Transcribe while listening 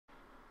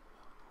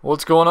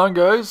What's going on,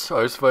 guys?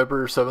 Ice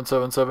Viper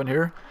 777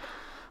 here.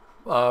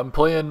 I'm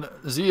playing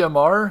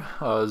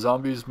ZMR,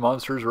 Zombies,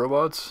 Monsters,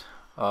 Robots.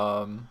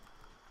 Um,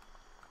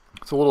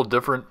 it's a little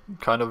different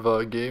kind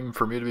of game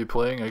for me to be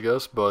playing, I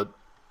guess, but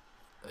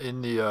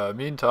in the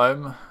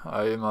meantime,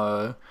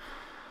 I'm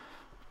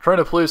trying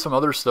to play some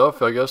other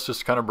stuff, I guess,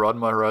 just kind of broaden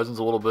my horizons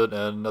a little bit,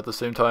 and at the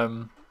same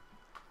time,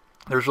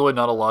 there's really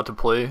not a lot to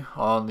play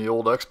on the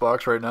old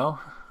Xbox right now.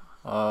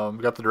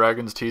 We got the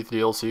Dragon's Teeth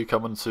DLC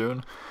coming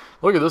soon.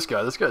 Look at this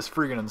guy. This guy's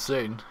freaking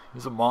insane.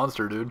 He's a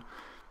monster, dude.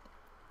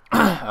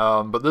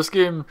 But this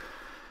game,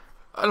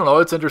 I don't know.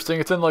 It's interesting.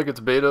 It's in like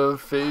its beta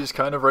phase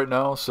kind of right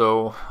now,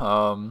 so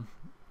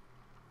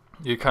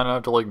you kind of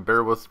have to like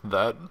bear with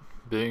that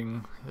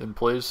being in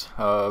place.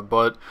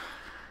 But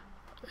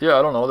yeah,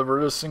 I don't know.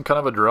 We're just in kind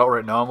of a drought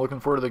right now. I'm looking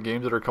forward to the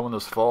games that are coming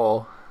this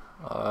fall,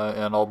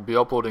 and I'll be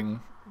uploading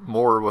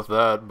more with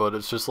that, but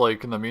it's just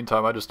like in the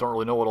meantime I just don't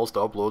really know what else to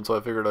upload, so I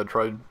figured I'd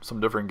try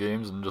some different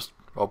games and just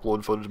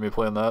upload footage of me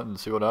playing that and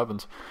see what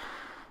happens.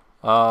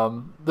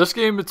 This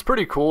game, it's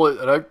pretty cool.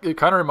 It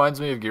kind of reminds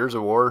me of Gears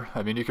of War.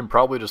 I mean, you can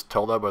probably just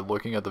tell that by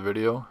looking at the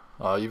video.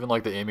 Even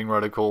like the aiming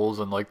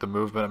reticles and like the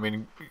movement. I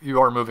mean, you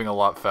are moving a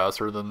lot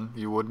faster than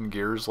you would in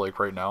Gears. Like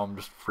right now I'm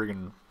just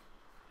freaking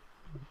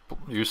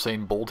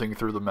Usain bolting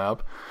through the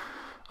map.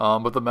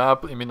 But the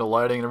map, I mean the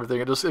lighting and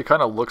everything, it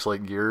kind of looks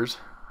like Gears.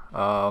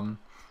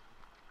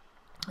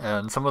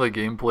 And some of the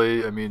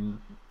gameplay, I mean,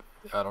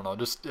 I don't know,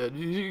 just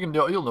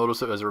you'll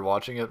notice it as you're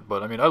watching it.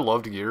 But I mean, I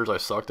loved Gears. I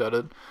sucked at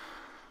it.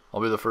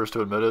 I'll be the first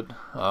to admit it.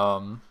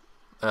 And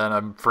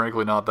I'm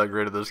frankly not that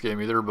great at this game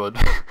either. But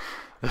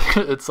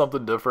it's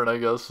something different, I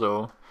guess.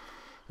 So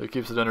it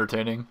keeps it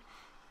entertaining.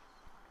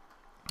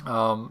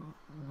 My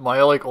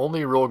like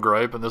only real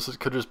gripe, and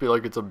could just be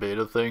like it's a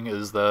beta thing,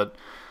 is that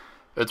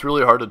it's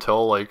really hard to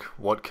tell like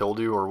what killed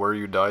you or where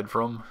you died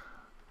from.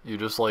 You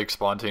just like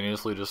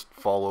spontaneously just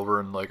fall over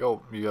and like,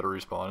 oh, you gotta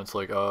respawn. It's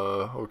like,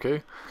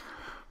 okay.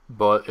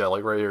 But yeah,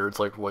 like right here, it's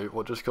like, wait,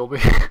 what just killed me?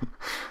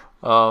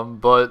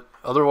 But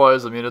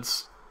otherwise, I mean,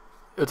 it's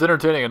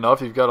entertaining enough.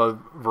 You've got a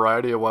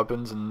variety of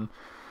weapons and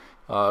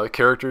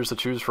characters to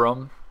choose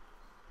from,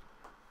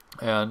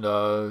 and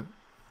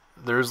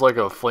there's like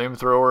a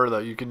flamethrower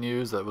that you can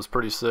use that was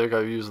pretty sick.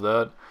 I've used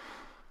that.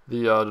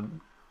 The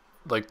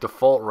like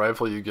default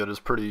rifle you get is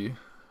pretty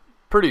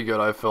good,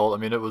 I felt. I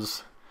mean, it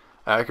was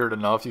accurate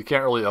enough. You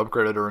can't really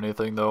upgrade it or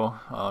anything though.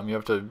 You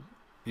have to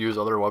use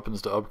other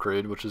weapons to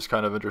upgrade, which is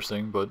kind of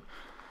interesting, but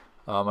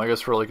I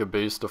guess for like a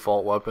base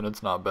default weapon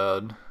it's not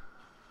bad.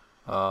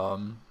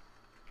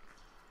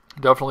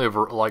 Definitely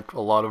like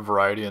a lot of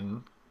variety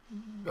in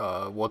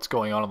what's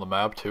going on the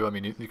map too. I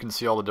mean, you can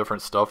see all the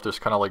different stuff just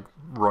kind of like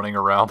running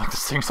around. Like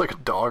this thing's like a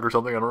dog or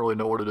something. I don't really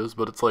know what it is,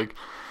 but it's like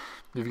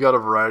you've got a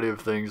variety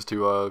of things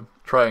to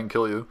try and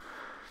kill you.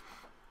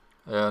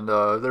 And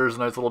there's a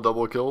nice little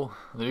double kill.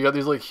 And then you got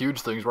these like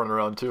huge things running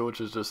around too,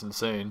 which is just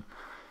insane.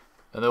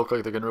 And they look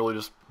like they can really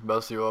just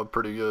mess you up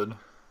pretty good.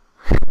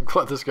 I'm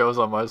glad this guy was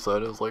on my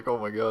side. I was like, oh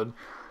my god,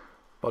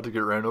 about to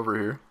get ran over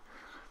here.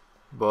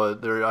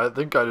 But there, I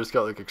think I just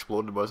got like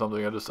exploded by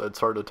something. It's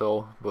hard to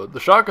tell. But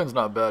the shotgun's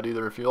not bad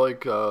either. If you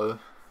like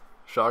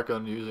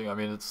shotgun using, I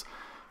mean, it's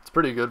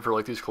pretty good for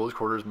like these close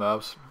quarters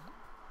maps.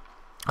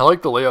 I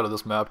like the layout of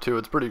this map too.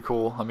 It's pretty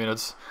cool. I mean,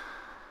 it's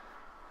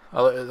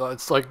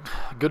like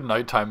a good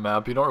nighttime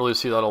map. You don't really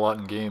see that a lot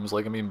in games.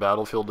 Like, I mean,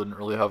 Battlefield didn't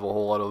really have a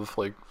whole lot of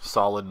like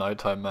solid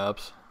nighttime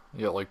maps.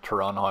 You got like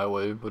Tehran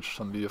Highway,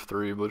 which on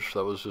BF3, which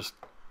that was just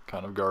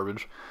kind of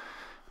garbage.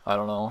 I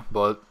don't know,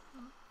 but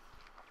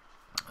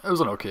it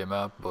was an okay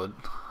map. But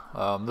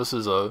this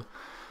is a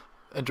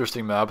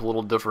interesting map, a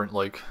little different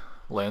like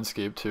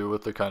landscape too,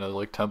 with the kind of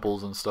like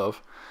temples and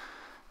stuff.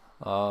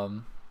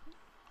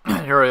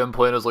 Here I am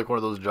playing as like one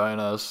of those giant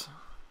ass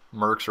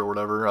mercs or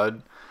whatever. I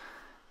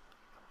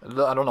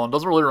don't know, it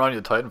doesn't really remind you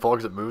of Titanfall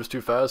because it moves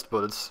too fast,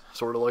 but it's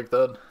sort of like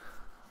that.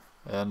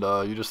 And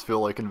you just feel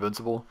like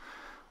invincible.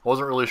 I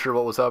wasn't really sure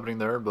what was happening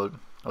there, but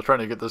I was trying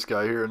to get this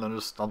guy here, and then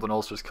just something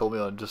else just killed me,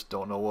 I just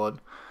don't know what.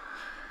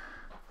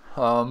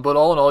 But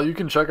all in all, you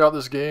can check out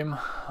this game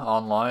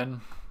online.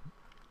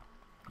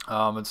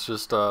 It's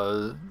just,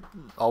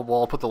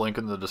 I'll put the link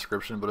in the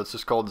description, but it's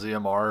just called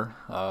ZMR,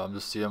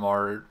 just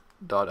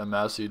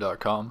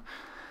zmr.msc.com.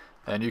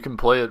 And you can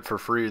play it for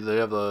free. They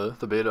have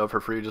the beta for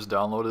free. Just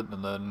download it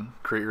and then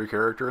create your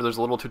character. There's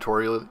a little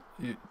tutorial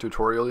you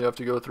have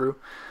to go through,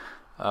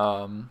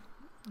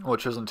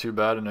 which isn't too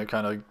bad, and it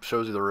kind of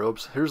shows you the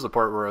ropes. Here's the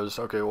part where I was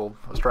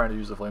trying to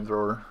use the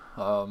flamethrower.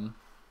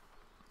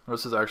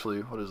 This is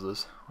actually, what is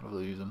this? What are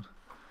they using?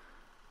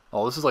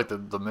 Oh, this is like the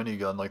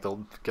minigun, like the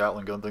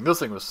Gatling gun thing. This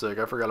thing was sick.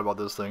 I forgot about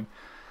this thing.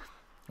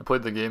 I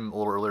played the game a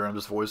little earlier. I'm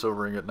just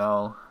voiceovering it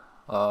now.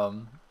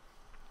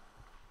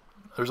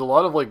 There's a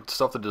lot of like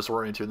stuff to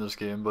disorient you in this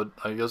game, but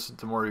I guess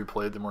the more you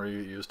play it, the more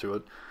you get used to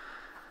it.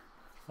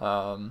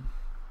 But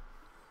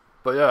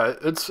yeah,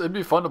 it'd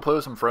be fun to play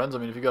with some friends. I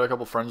mean, if you got a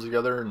couple friends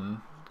together and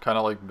kind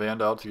of like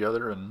band out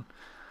together and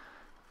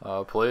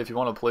play. If you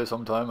want to play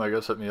sometime, I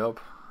guess hit me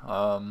up.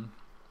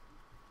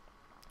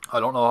 I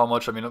don't know how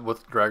much. I mean,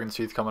 with Dragon's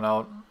Teeth coming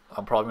out,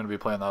 I'm probably going to be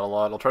playing that a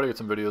lot. I'll try to get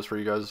some videos for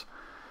you guys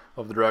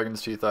of the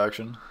Dragon's Teeth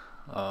action.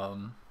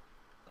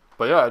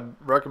 But yeah, I'd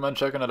recommend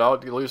checking it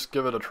out. At least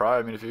give it a try.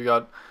 I mean, if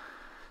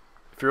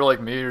you're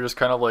like me, you're just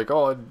kind of like,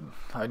 oh,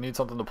 I need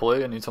something to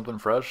play, I need something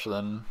fresh,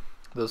 then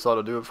this ought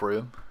to do it for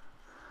you.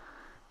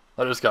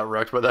 I just got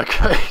wrecked by that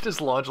guy. He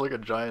just launched like a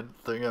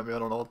giant thing at me. I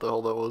don't know what the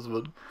hell that was,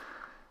 but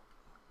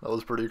that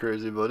was pretty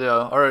crazy. But yeah,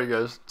 alright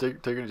guys,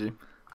 take it easy.